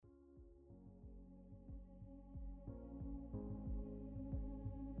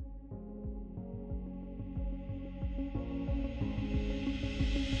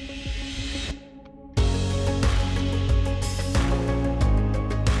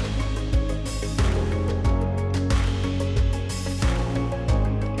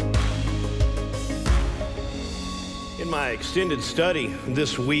my extended study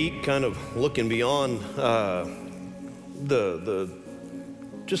this week, kind of looking beyond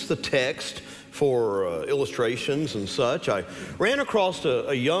just the text for illustrations and such, I ran across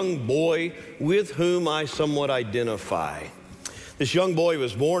a young boy with whom I somewhat identify. This young boy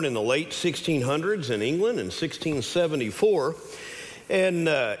was born in the late 1600s in England in 1674, and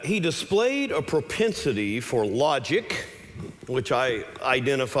he displayed a propensity for logic, which I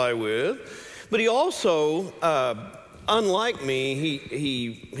identify with, but he also, unlike me,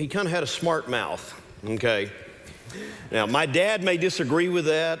 he kind of had a smart mouth, okay? Now, my dad may disagree with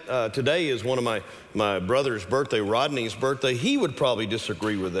that. Today is one of my brother's birthday, Rodney's birthday. He would probably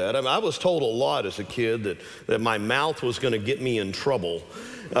disagree with that. I mean, I was told a lot as a kid that my mouth was going to get me in trouble.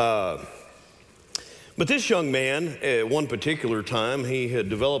 But this young man, at one particular time, he had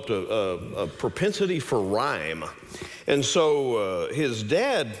developed a propensity for rhyme. And so his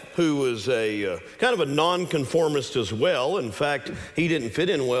dad, who was a kind of a nonconformist as well, in fact, he didn't fit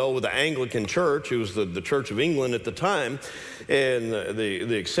in well with the Anglican Church. It was the Church of England at the time, and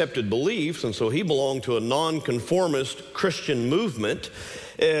the accepted beliefs. And so he belonged to a nonconformist Christian movement.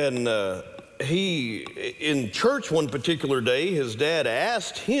 And in church one particular day, his dad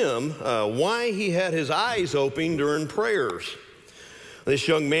asked him why he had his eyes open during prayers. This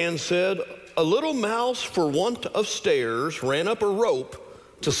young man said, "A little mouse for want of stairs ran up a rope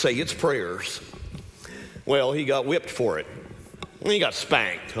to say its prayers." Well, he got whipped for it. He got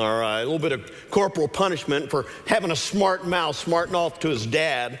spanked, all right. A little bit of corporal punishment for having a smart mouth, smarting off to his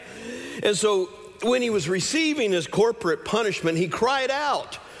dad. And so when he was receiving his corporate punishment, he cried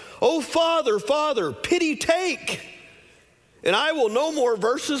out, "Oh, Father, Father, pity take, and I will no more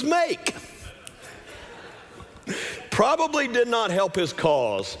verses make." Probably did not help his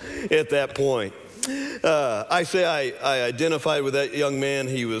cause at that point. I identified with that young man.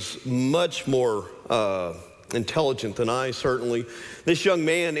 He was much more intelligent than I, certainly. This young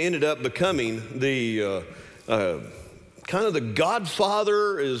man ended up becoming the kind of the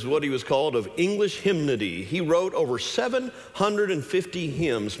godfather, is what he was called, of English hymnody. He wrote over 750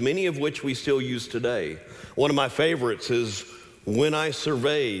 hymns, many of which we still use today. One of my favorites is "When I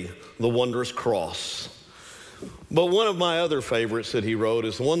Survey the Wondrous Cross." But one of my other favorites that he wrote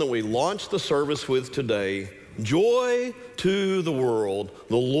is the one that we launched the service with today: "Joy to the world,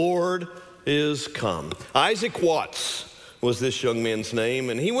 the Lord is come." Isaac Watts was this young man's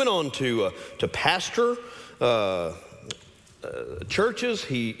name, and he went on to pastor churches.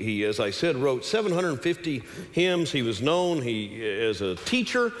 He, as I said, wrote 750 hymns. He was known as a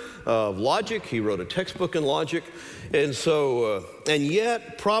teacher of logic. He wrote a textbook in logic. And so, and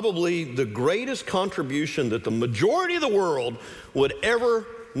yet probably the greatest contribution that the majority of the world would ever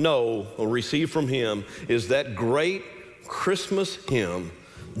know or receive from him is that great Christmas hymn,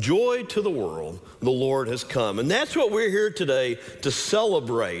 "Joy to the world, the Lord has come." And that's what we're here today to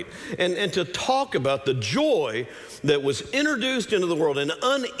celebrate and to talk about the joy that was introduced into the world, an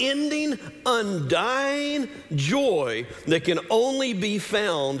unending, undying joy that can only be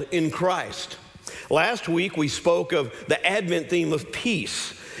found in Christ. Last week we spoke of the Advent theme of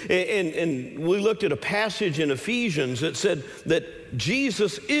peace. And we looked at a passage in Ephesians that said that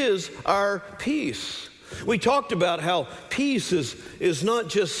Jesus is our peace. We talked about how peace is not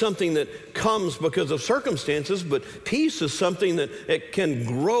just something that comes because of circumstances, but peace is something that it can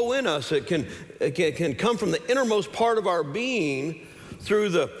grow in us. It can come from the innermost part of our being through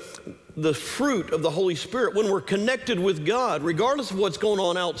the fruit of the Holy Spirit. When we're connected with God, regardless of what's going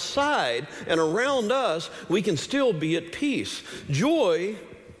on outside and around us, we can still be at peace. Joy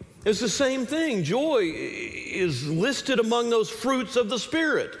is the same thing. Joy is listed among those fruits of the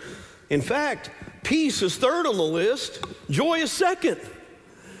Spirit. In fact, peace is third on the list. Joy is second.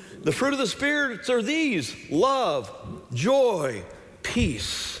 The fruit of the Spirit are these: love, joy,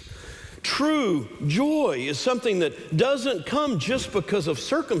 peace. True joy is something that doesn't come just because of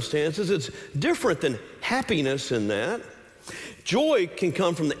circumstances. It's different than happiness in that. Joy can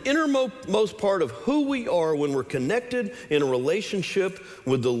come from the innermost part of who we are when we're connected in a relationship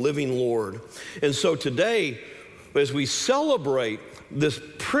with the living Lord. And so today, as we celebrate this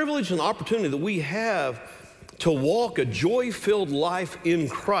privilege and opportunity that we have to walk a joy-filled life in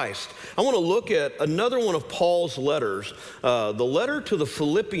Christ, I want to look at another one of Paul's letters, the letter to the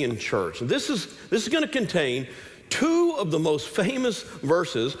Philippian church. This is going to contain two of the most famous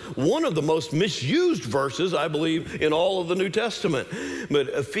verses, one of the most misused verses, I believe, in all of the New Testament.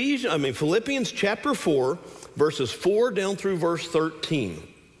 But Philippians chapter 4, verses 4 down through verse 13.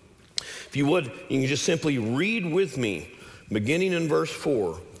 If you would, you can just simply read with me, beginning in verse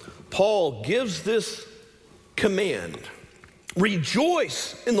 4. Paul gives this command: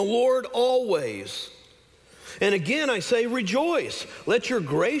 "Rejoice in the Lord always. And again, I say rejoice. Let your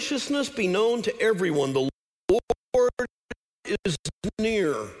graciousness be known to everyone. The Lord is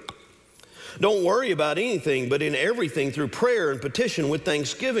near. Don't worry about anything, but in everything through prayer and petition with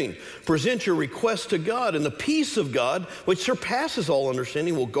thanksgiving. Present your requests to God, and the peace of God, which surpasses all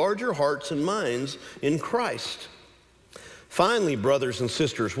understanding, will guard your hearts and minds in Christ. Finally, brothers and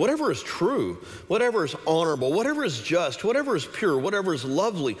sisters, whatever is true, whatever is honorable, whatever is just, whatever is pure, whatever is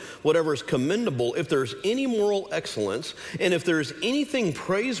lovely, whatever is commendable, if there's any moral excellence, and if there's anything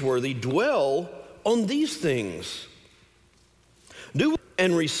praiseworthy, dwell on these things. Do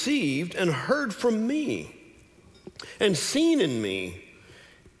and received and heard from me and seen in me,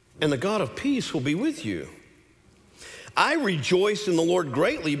 and the God of peace will be with you. I rejoiced in the Lord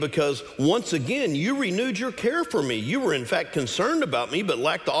greatly because once again you renewed your care for me. You were in fact concerned about me but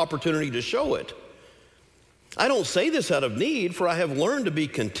lacked the opportunity to show it. I don't say this out of need, for I have learned to be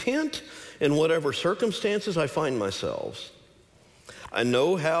content in whatever circumstances I find myself. I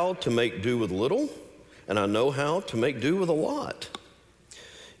know how to make do with little, and I know how to make do with a lot.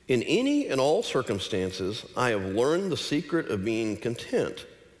 In any and all circumstances, I have learned the secret of being content,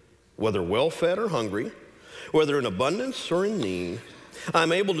 whether well-fed or hungry, whether in abundance or in need.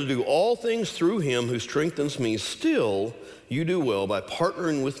 I'm able to do all things through him who strengthens me. Still, you do well by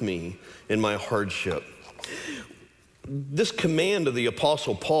partnering with me in my hardship. This command of the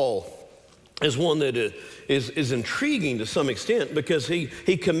Apostle Paul is one that is intriguing to some extent because he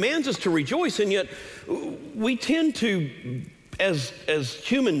commands us to rejoice, and yet we tend to, as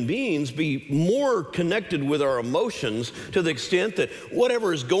human beings, be more connected with our emotions to the extent that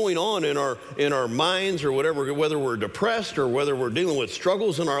whatever is going on in our minds or whatever, whether we're depressed or whether we're dealing with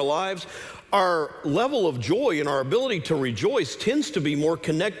struggles in our lives, our level of joy and our ability to rejoice tends to be more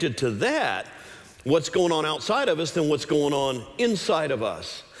connected to that, what's going on outside of us, than what's going on inside of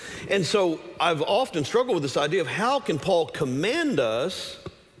us. And so I've often struggled with this idea of how can Paul command us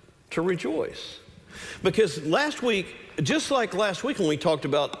to rejoice? Because last week, just like last week when we talked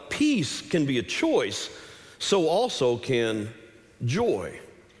about peace can be a choice, so also can joy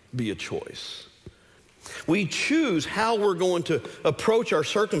be a choice. We choose how we're going to approach our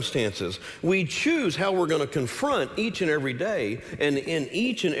circumstances. We choose how we're going to confront each and every day and in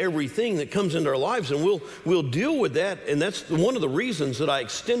each and everything that comes into our lives, and we'll deal with that. And that's one of the reasons that I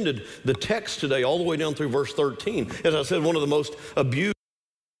extended the text today all the way down through verse 13. As I said, one of the most abused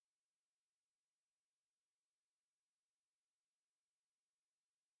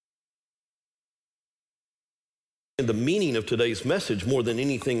the meaning of today's message more than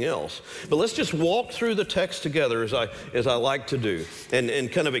anything else. But let's just walk through the text together as I like to do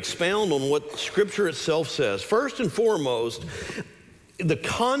and kind of expound on what Scripture itself says. First and foremost, the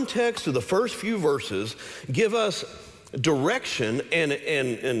context of the first few verses give us direction and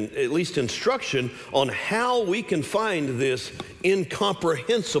at least instruction on how we can find this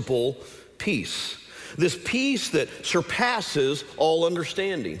incomprehensible peace. This peace that surpasses all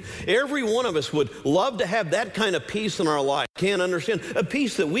understanding. Every one of us would love to have that kind of peace in our life. Can't understand. A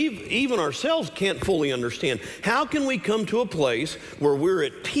peace that we even ourselves can't fully understand. How can we come to a place where we're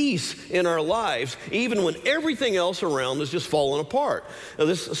at peace in our lives even when everything else around is just falling apart? Now,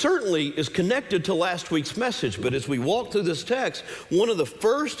 this certainly is connected to last week's message, but as we walk through this text, one of the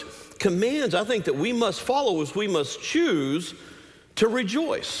first commands I think that we must follow is we must choose to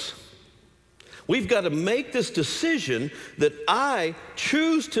rejoice. We've got to make this decision that I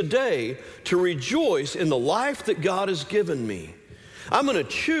choose today to rejoice in the life that God has given me. I'm going to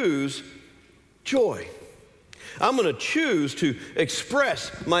choose joy. I'm going to choose to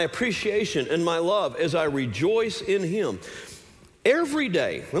express my appreciation and my love as I rejoice in him. Every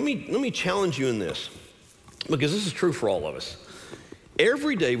day, let me challenge you in this, because this is true for all of us.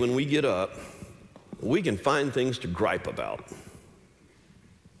 Every day when we get up, we can find things to gripe about.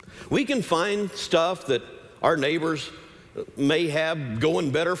 We can find stuff that our neighbors may have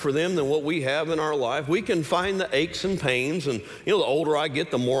going better for them than what we have in our life. We can find the aches and pains, and the older I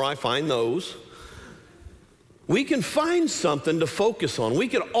get, the more I find those. We can find something to focus on. We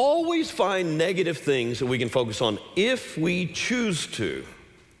can always find negative things that we can focus on if we choose to.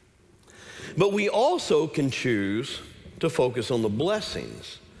 But we also can choose to focus on the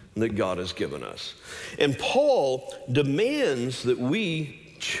blessings that God has given us. And Paul demands that we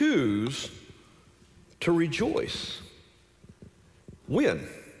choose to rejoice. When?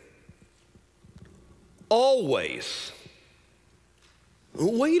 Always.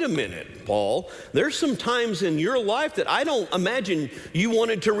 Wait a minute, Paul. There's some times in your life that I don't imagine you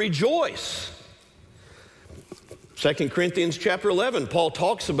wanted to rejoice. 2 Corinthians chapter 11, Paul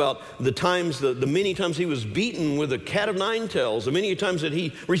talks about the times, the many times he was beaten with a cat of nine tails, the many times that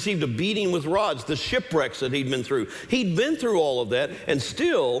he received a beating with rods, the shipwrecks that he'd been through. He'd been through all of that, and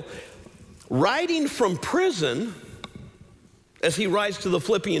still, writing from prison, as he writes to the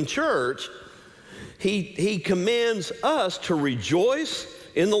Philippian church, he commands us to rejoice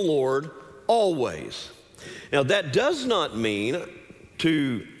in the Lord always. Now, that does not mean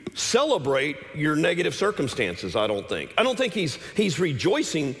to celebrate your negative circumstances, I don't think. I don't think he's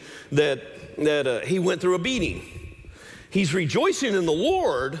rejoicing that he went through a beating. He's rejoicing in the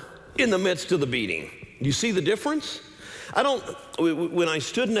Lord in the midst of the beating. You see the difference? When I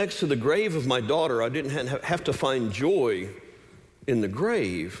stood next to the grave of my daughter, I didn't have to find joy in the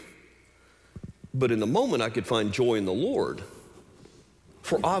grave, but in the moment I could find joy in the Lord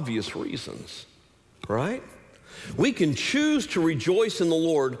for obvious reasons, right? We can choose to rejoice in the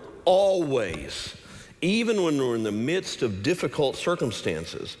Lord always, even when we're in the midst of difficult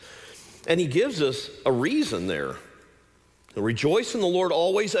circumstances. And he gives us a reason there. Rejoice in the Lord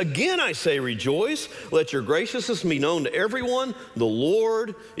always. Again, I say rejoice. Let your graciousness be known to everyone. The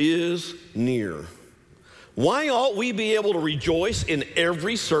Lord is near. Why ought we be able to rejoice in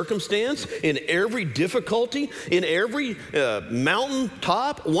every circumstance, in every difficulty, in every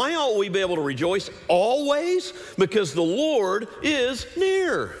mountaintop? Why ought we be able to rejoice always? Because the Lord is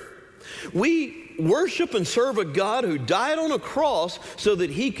near. We worship and serve a God who died on a cross so that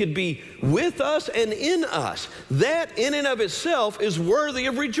he could be with us and in us. That in and of itself is worthy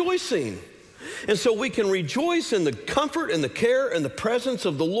of rejoicing. And so we can rejoice in the comfort and the care and the presence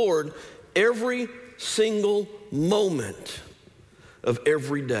of the Lord every single moment of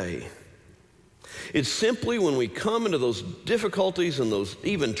every day. It's simply when we come into those difficulties and those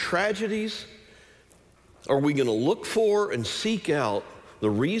even tragedies, are we going to look for and seek out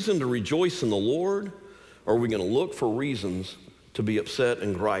the reason to rejoice in the Lord, or are we going to look for reasons to be upset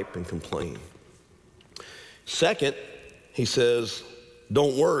and gripe and complain? Second, he says,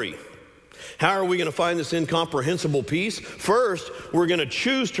 don't worry. How are we going to find this incomprehensible peace? First, we're going to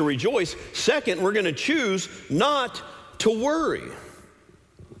choose to rejoice. Second, we're going to choose not to worry.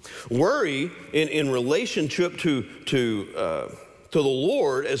 Worry in relationship to the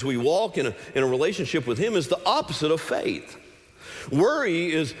Lord as we walk in a relationship with him is the opposite of faith.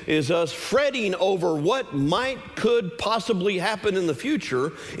 Worry is us fretting over what could possibly happen in the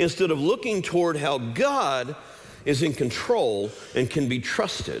future instead of looking toward how God is in control and can be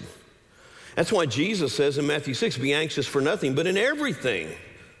trusted. That's why Jesus says in Matthew 6, be anxious for nothing, but in everything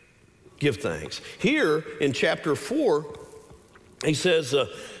give thanks. Here in chapter 4, he says,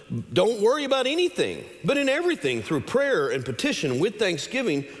 don't worry about anything, but in everything through prayer and petition with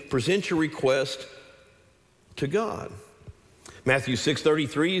thanksgiving, present your request to God. Matthew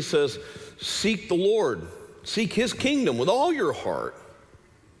 6:33 says, seek the Lord, seek his kingdom with all your heart,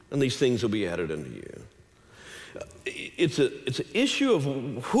 and these things will be added unto you. It's an issue of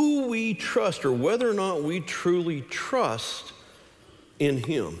who we trust or whether or not we truly trust in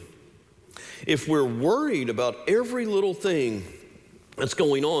him. If we're worried about every little thing that's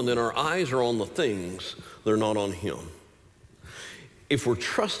going on, then our eyes are on the things, they're not on him. If we're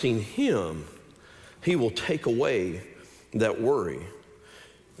trusting him, he will take away that worry.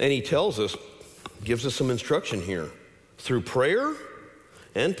 And he tells us, gives us some instruction here. Through prayer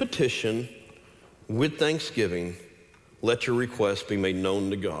and petition with thanksgiving, let your requests be made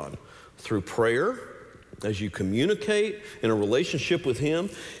known to God. Through prayer, as you communicate in a relationship with him,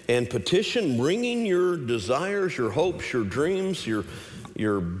 and petition, bringing your desires, your hopes, your dreams,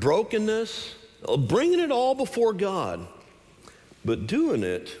 your brokenness, bringing it all before God, but doing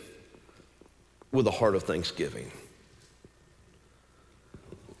it with a heart of thanksgiving.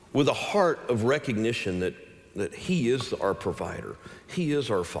 With a heart of recognition that he is our provider. He is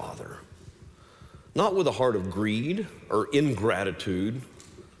our Father. Not with a heart of greed or ingratitude,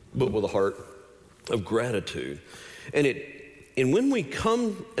 but with a heart of gratitude. And when we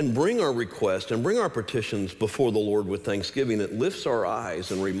come and bring our requests and bring our petitions before the Lord with thanksgiving, it lifts our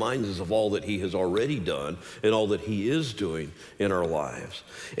eyes and reminds us of all that he has already done and all that he is doing in our lives.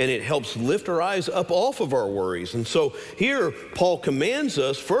 And it helps lift our eyes up off of our worries. And so here, Paul commands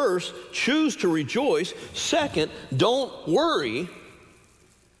us, first, choose to rejoice. Second, don't worry.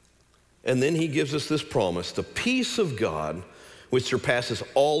 And then he gives us this promise, the peace of God, which surpasses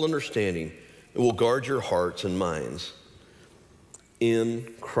all understanding, it will guard your hearts and minds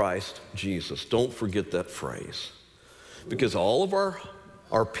in Christ Jesus. Don't forget that phrase. Because all of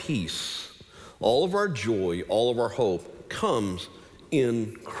our peace, all of our joy, all of our hope comes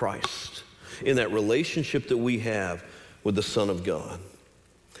in Christ, in that relationship that we have with the Son of God.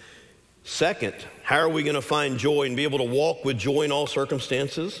 Second, how are we going to find joy and be able to walk with joy in all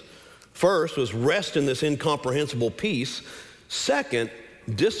circumstances? First was rest in this incomprehensible peace. Second,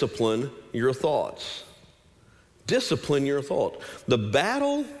 discipline your thoughts. Discipline your thought. The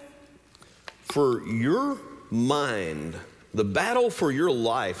battle for your mind, the battle for your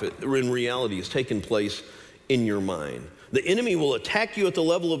life in reality is taking place in your mind. The enemy will attack you at the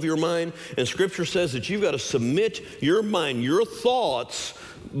level of your mind, and Scripture says that you've got to submit your mind, your thoughts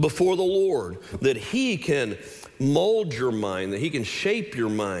before the Lord, that He can mold your mind, that He can shape your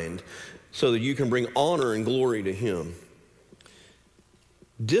mind so that you can bring honor and glory to Him.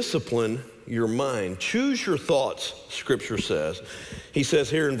 Discipline your mind. Choose your thoughts, Scripture says. He says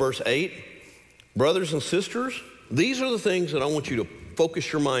here in verse 8, brothers and sisters, these are the things that I want you to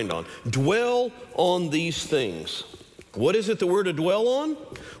focus your mind on. Dwell on these things. What is it that we're to dwell on?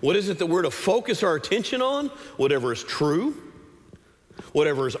 What is it that we're to focus our attention on? Whatever is true,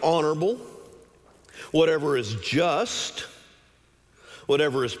 whatever is honorable, whatever is just,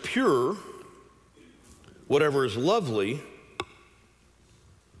 whatever is pure, whatever is lovely,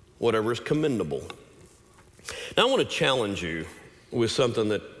 whatever is commendable. Now I want to challenge you with something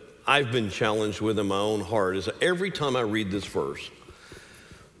that I've been challenged with in my own heart, is that every time I read this verse,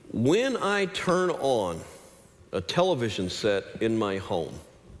 when I turn on a television set in my home,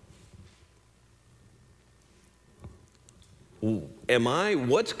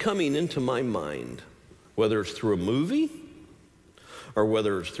 what's coming into my mind, whether it's through a movie or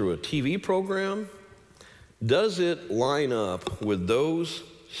whether it's through a TV program, does it line up with those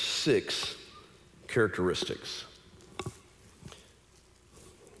 6 characteristics?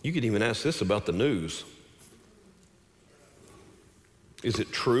 You could even ask this about the news. Is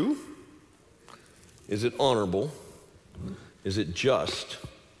it true? Is it honorable? Is it just?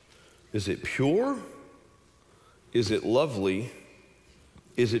 Is it pure? Is it lovely?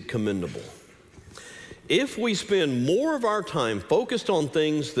 Is it commendable? If we spend more of our time focused on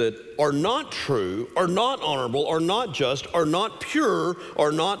things that are not true, are not honorable, are not just, are not pure,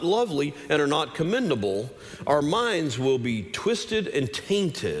 are not lovely, and are not commendable, our minds will be twisted and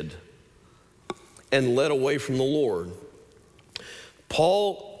tainted and led away from the Lord.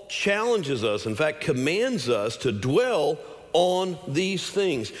 Paul challenges us, in fact, commands us to dwell on these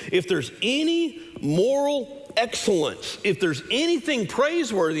things. If there's any moral excellence, if there's anything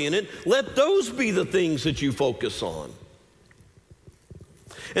praiseworthy in it, let those be the things that you focus on.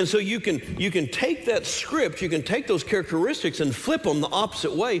 And so you can take that script, you can take those characteristics and flip them the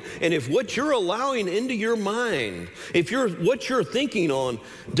opposite way. And if what you're allowing into your mind, if what you're thinking on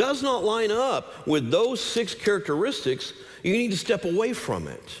does not line up with those 6 characteristics, you need to step away from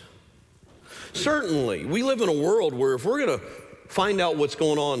it. Certainly, we live in a world where if we're going to find out what's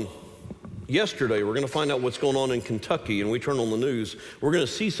going on yesterday, we're going to find out what's going on in Kentucky, and we turn on the news, we're going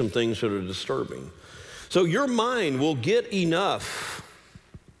to see some things that are disturbing. So your mind will get enough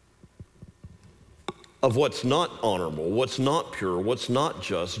of what's not honorable, what's not pure, what's not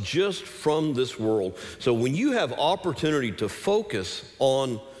just from this world. So when you have opportunity to focus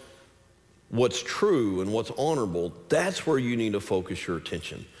on what's true and what's honorable, that's where you need to focus your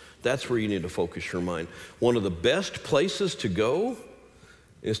attention. That's where you need to focus your mind. One of the best places to go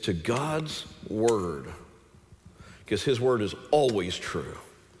is to God's Word, because His Word is always true.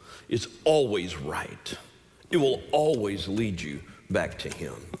 It's always right. It will always lead you back to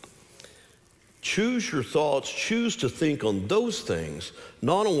Him. Choose your thoughts. Choose to think on those things,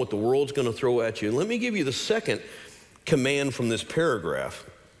 not on what the world's going to throw at you. And let me give you the second command from this paragraph.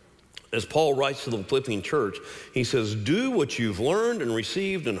 As Paul writes to the Philippian church, he says, do what you've learned and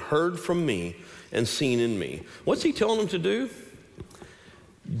received and heard from me and seen in me. What's he telling them to do?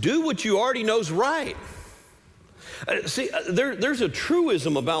 Do what you already know is right. There's a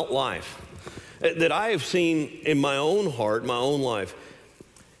truism about life that I have seen in my own heart, my own life.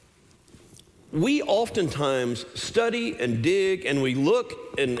 We oftentimes study and dig and we look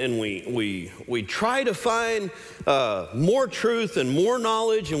and we try to find more truth and more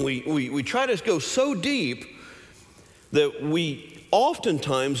knowledge, and we try to go so deep that we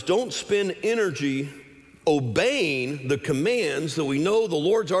oftentimes don't spend energy obeying the commands that we know the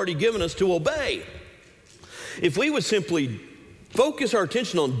Lord's already given us to obey. If we would simply focus our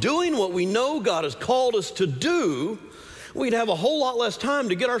attention on doing what we know God has called us to do, we'd have a whole lot less time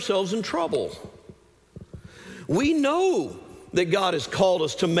to get ourselves in trouble. We know that God has called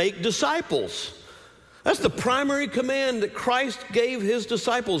us to make disciples. That's the primary command that Christ gave His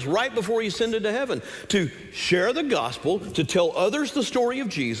disciples right before He ascended to heaven, to share the gospel, to tell others the story of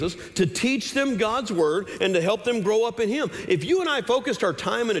Jesus, to teach them God's Word, and to help them grow up in Him. If you and I focused our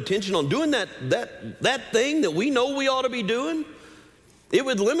time and attention on doing that thing that we know we ought to be doing, It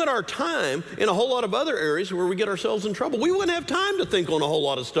would limit our time in a whole lot of other areas where we get ourselves in trouble. We wouldn't have time to think on a whole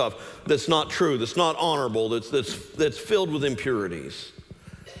lot of stuff that's not true, that's not honorable, that's filled with impurities.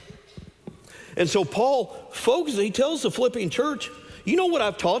 And so Paul focuses, he tells the Philippian church, you know what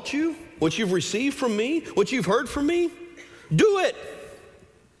I've taught you? What you've received from me? What you've heard from me? Do it.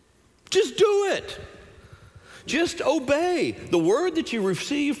 Just do it. Just obey the word that you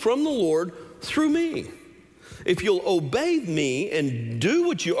received from the Lord through me. If you'll obey me and do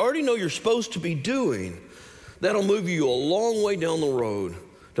what you already know you're supposed to be doing, that'll move you a long way down the road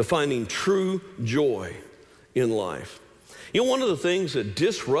to finding true joy in life. You know, one of the things that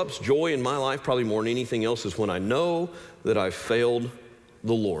disrupts joy in my life probably more than anything else is when I know that I've failed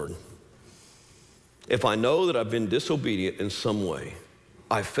the Lord. If I know that I've been disobedient in some way,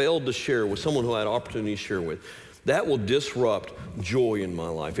 I failed to share with someone who I had opportunity to share with, that will disrupt joy in my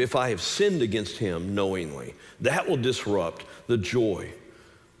life. If I have sinned against him knowingly, that will disrupt the joy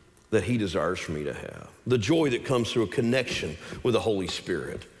that he desires for me to have. The joy that comes through a connection with the Holy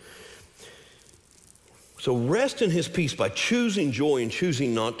Spirit. So rest in his peace by choosing joy and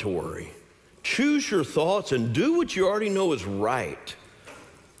choosing not to worry. Choose your thoughts and do what you already know is right.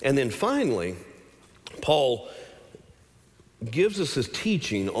 And then finally, Paul gives us his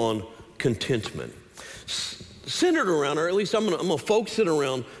teaching on contentment. Centered around, or at least I'm gonna focus it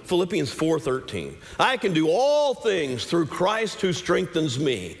around Philippians 4:13. I can do all things through Christ who strengthens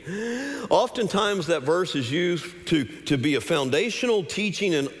me. Oftentimes that verse is used to be a foundational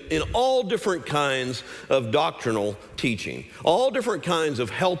teaching in all different kinds of doctrinal teaching, all different kinds of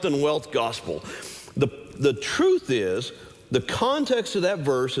health and wealth gospel. The truth is, the context of that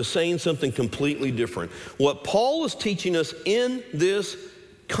verse is saying something completely different. What Paul is teaching us in this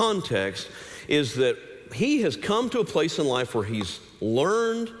context is that he has come to a place in life where he's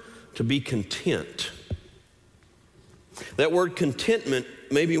learned to be content. That word contentment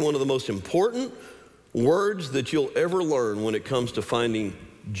may be one of the most important words that you'll ever learn when it comes to finding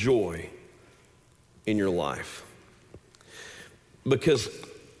joy in your life. Because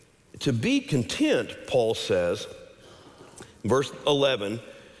to be content, Paul says, verse 11,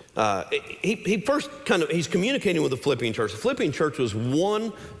 he's communicating with the Philippian church. The Philippian church was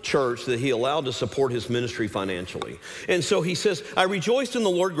one church that he allowed to support his ministry financially. And so he says, I rejoiced in the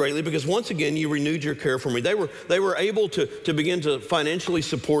Lord greatly because once again you renewed your care for me. They were able to begin to financially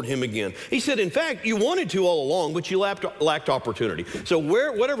support him again. He said, in fact, you wanted to all along, but you lacked opportunity. So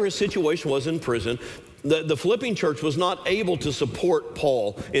whatever his situation was in prison, the Philippian church was not able to support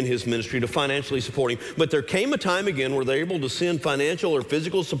Paul in his ministry, to financially support him. But there came a time again where they're able to send financial or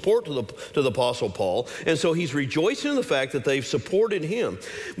physical support to the Apostle Paul. And so he's rejoicing in the fact that they've supported him.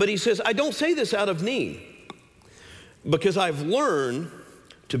 But he says, I don't say this out of need, because I've learned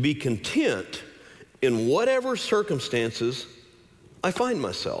to be content in whatever circumstances I find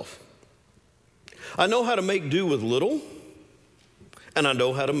myself. I know how to make do with little, and I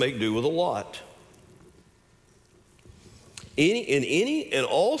know how to make do with a lot. In any and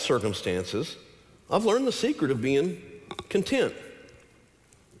all circumstances, I've learned the secret of being content.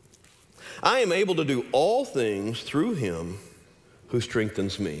 I am able to do all things through him who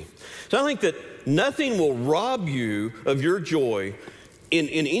strengthens me. So I think that nothing will rob you of your joy in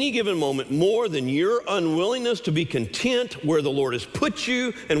any given moment more than your unwillingness to be content where the Lord has put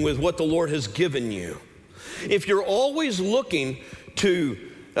you and with what the Lord has given you. If you're always looking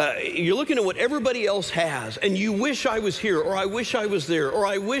you're looking at what everybody else has, and you wish I was here, or I wish I was there, or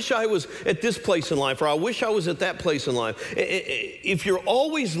I wish I was at this place in life, or I wish I was at that place in life. If you're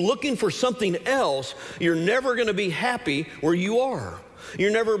always looking for something else, you're never going to be happy where you are.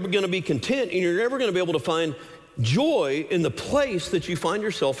 You're never going to be content, and you're never going to be able to find joy in the place that you find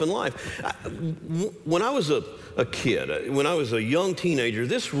yourself in life. When I was a kid, when I was a young teenager,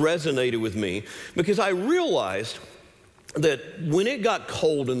 this resonated with me because I realized that when it got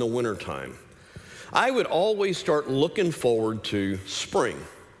cold in the wintertime, I would always start looking forward to spring.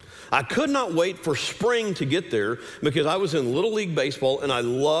 I could not wait for spring to get there because I was in Little League Baseball and I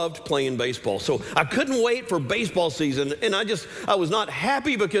loved playing baseball. So I couldn't wait for baseball season, and I was not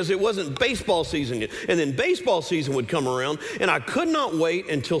happy because it wasn't baseball season yet. And then baseball season would come around and I could not wait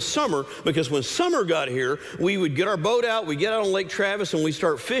until summer, because when summer got here, we would get our boat out, we get out on Lake Travis and we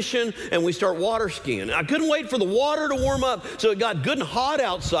start fishing and we start water skiing. And I couldn't wait for the water to warm up so it got good and hot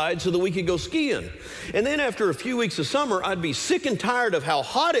outside so that we could go skiing. And then after a few weeks of summer, I'd be sick and tired of how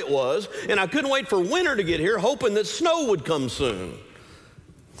hot it was, and I couldn't wait for winter to get here, hoping that snow would come soon.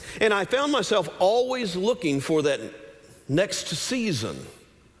 And I found myself always looking for that next season,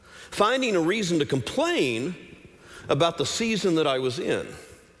 finding a reason to complain about the season that I was in.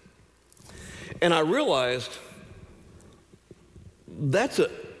 And I realized that's a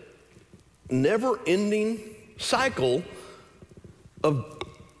never-ending cycle of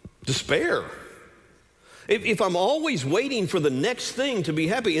despair. If I'm always waiting for the next thing to be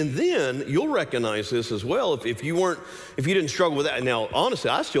happy, and then you'll recognize this as well if you didn't struggle with that. Now, honestly,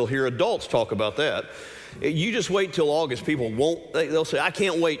 I still hear adults talk about that. You just wait till August, they'll say, I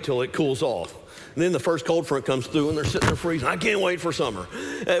can't wait till it cools off. And then the first cold front comes through and they're sitting there freezing. I can't wait for summer.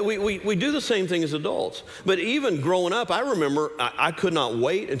 We do the same thing as adults. But even growing up, I remember I could not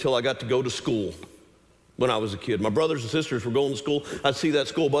wait until I got to go to school. When I was a kid, my brothers and sisters were going to school. I'd see that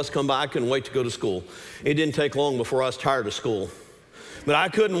school bus come by. I couldn't wait to go to school. It didn't take long before I was tired of school. But I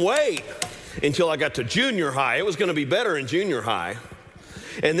couldn't wait until I got to junior high. It was going to be better in junior high.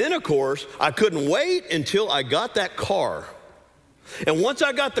 And then, of course, I couldn't wait until I got that car. And once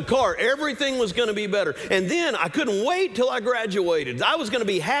I got the car, everything was going to be better. And then I couldn't wait till I graduated. I was going to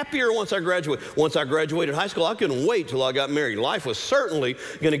be happier once I graduated. Once I graduated high school, I couldn't wait till I got married. Life was certainly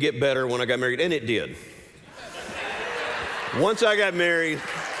going to get better when I got married, and it did. Once I got married,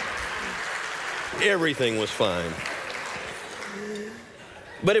 everything was fine.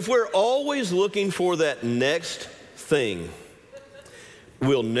 But if we're always looking for that next thing,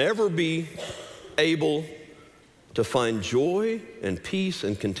 we'll never be able to find joy and peace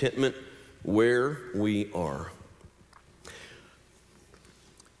and contentment where we are.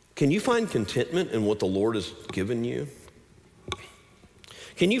 Can you find contentment in what the Lord has given you?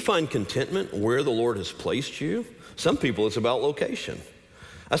 Can you find contentment where the Lord has placed you? Some people, it's about location.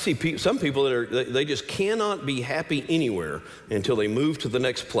 I see some people they just cannot be happy anywhere until they move to the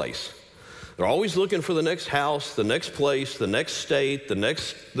next place. They're always looking for the next house, the next place, the next state, the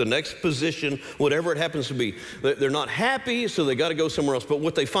next position, whatever it happens to be. They're not happy, so they got to go somewhere else. But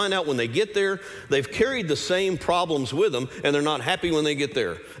what they find out when they get there, they've carried the same problems with them, and they're not happy when they get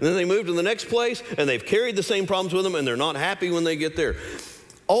there. And then they move to the next place, and they've carried the same problems with them, and they're not happy when they get there.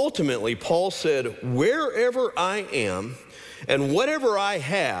 Ultimately, Paul said, wherever I am and whatever I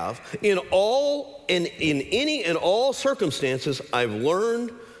have, in any and all circumstances, I've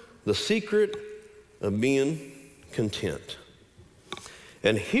learned the secret of being content.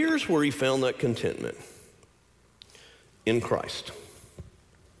 And here's where he found that contentment: in Christ.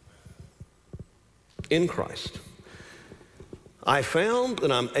 In Christ. I found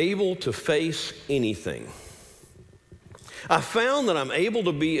that I'm able to face anything. I found that I'm able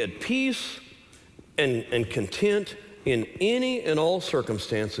to be at peace and content in any and all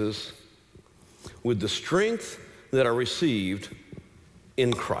circumstances with the strength that I received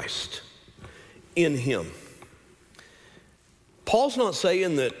in Christ, in Him. Paul's not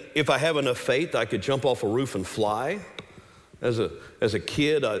saying that if I have enough faith, I could jump off a roof and fly. As a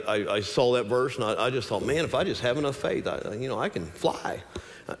kid, I saw that verse and I just thought, man, if I just have enough faith, I can fly.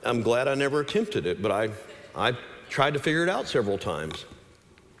 I'm glad I never attempted it, but I tried to figure it out several times.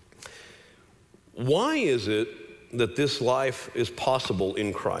 Why is it that this life is possible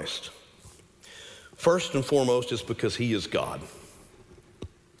in Christ? First and foremost, it's because He is God.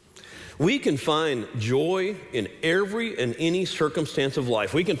 We can find joy in every and any circumstance of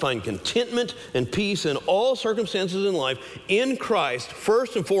life. We can find contentment and peace in all circumstances in life in Christ,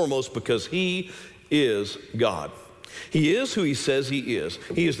 first and foremost, because He is God. He is who He says He is.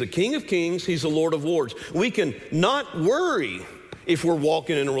 He is the King of Kings. He's the Lord of Lords. We can not worry if we're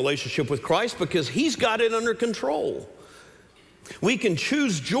walking in a relationship with Christ because He's got it under control. We can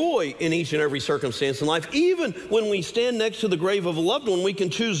choose joy in each and every circumstance in life. Even when we stand next to the grave of a loved one, we can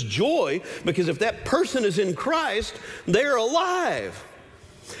choose joy because if that person is in Christ, they're alive.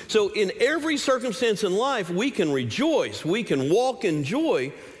 So in every circumstance in life, we can rejoice. We can walk in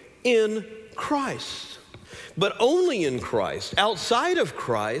joy in Christ. But only in Christ. Outside of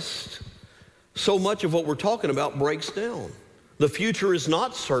Christ, so much of what we're talking about breaks down. The future is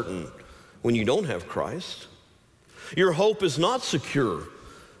not certain when you don't have Christ. Your hope is not secure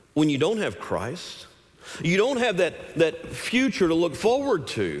when you don't have Christ. You don't have that future to look forward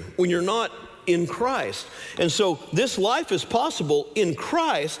to when you're not in Christ. And so this life is possible in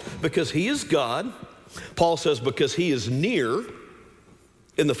Christ because He is God. Paul says because He is near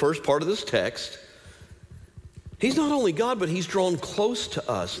in the first part of this text. He's not only God, but He's drawn close to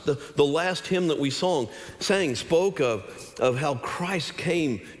us. The last hymn that we sang spoke of how Christ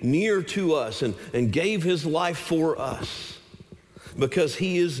came near to us and gave His life for us. Because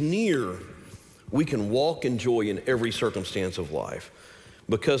He is near, we can walk in joy in every circumstance of life.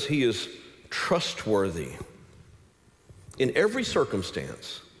 Because He is trustworthy. In every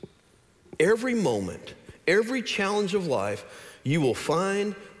circumstance, every moment, every challenge of life, you will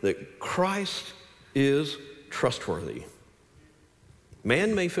find that Christ is trustworthy.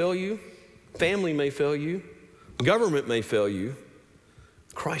 Man may fail you, family may fail you, government may fail you,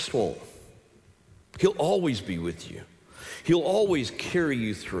 Christ won't. He'll always be with you. He'll always carry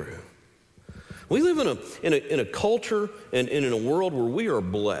you through. We live in a culture and in a world where we are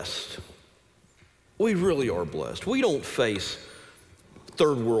blessed. We really are blessed. We don't face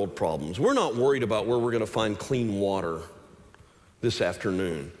third world problems. We're not worried about where we're going to find clean water this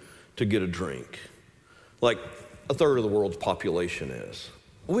afternoon to get a drink, like a third of the world's population is.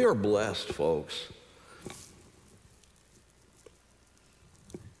 We are blessed, folks.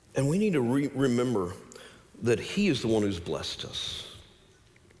 And we need to remember that He is the one who's blessed us.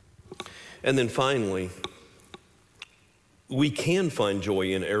 And then finally, we can find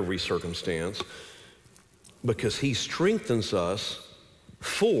joy in every circumstance because He strengthens us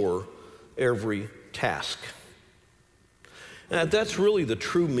for every task. And that's really the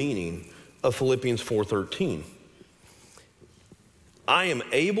true meaning of Philippians 4:13. I am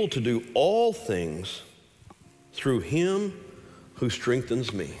able to do all things through Him who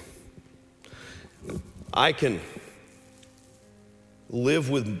strengthens me. I can live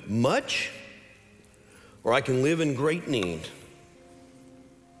with much, or I can live in great need.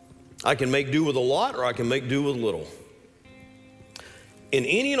 I can make do with a lot, or I can make do with little. In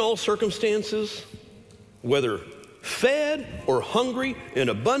any and all circumstances, whether fed or hungry, in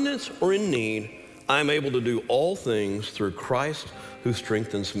abundance or in need, I'm able to do all things through Christ who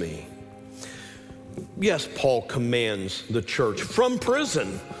strengthens me. Yes, Paul commands the church from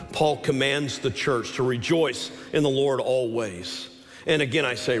prison. Paul commands the church to rejoice in the Lord always. And again,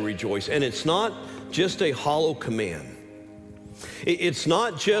 I say rejoice. And it's not just a hollow command. It's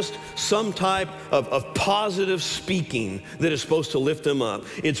not just some type of positive speaking that is supposed to lift them up.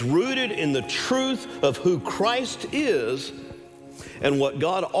 It's rooted in the truth of who Christ is and what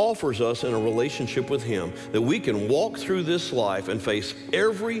God offers us in a relationship with Him, that we can walk through this life and face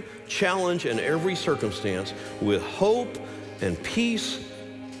every challenge and every circumstance with hope and peace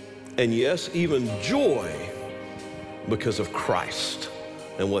and yes, even joy because of Christ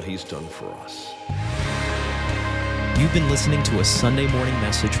and what He's done for us. You've been listening to a Sunday morning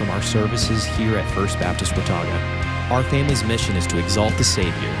message from our services here at First Baptist Watauga. Our family's mission is to exalt the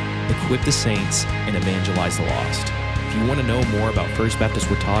Savior, equip the saints, and evangelize the lost. If you want to know more about First Baptist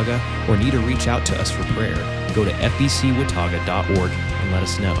Watauga or need to reach out to us for prayer, go to fbcwatauga.org and let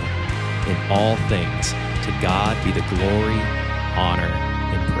us know. In all things, to God be the glory, honor,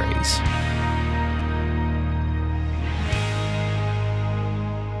 and praise.